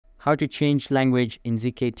how to change language in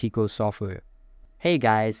Zkteco software. Hey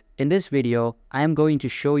guys, in this video, I am going to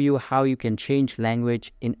show you how you can change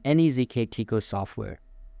language in any Zkteco software.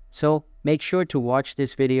 So make sure to watch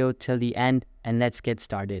this video till the end and let's get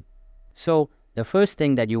started. So the first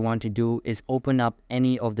thing that you want to do is open up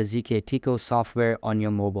any of the Zkteco software on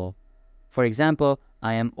your mobile. For example,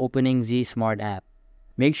 I am opening ZSmart app.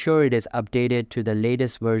 Make sure it is updated to the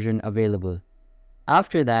latest version available.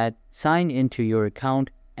 After that, sign into your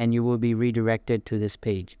account and you will be redirected to this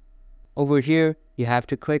page. Over here, you have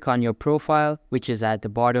to click on your profile, which is at the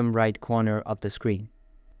bottom right corner of the screen.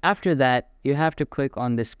 After that, you have to click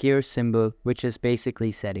on this gear symbol, which is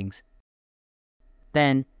basically settings.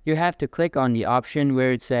 Then, you have to click on the option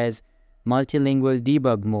where it says Multilingual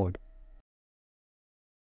Debug Mode.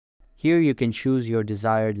 Here you can choose your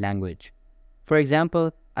desired language. For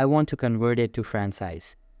example, I want to convert it to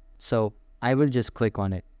Francais. So, I will just click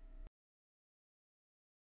on it.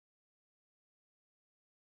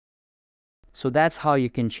 So that's how you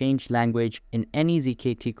can change language in any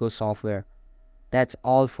Zkteco software. That's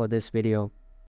all for this video.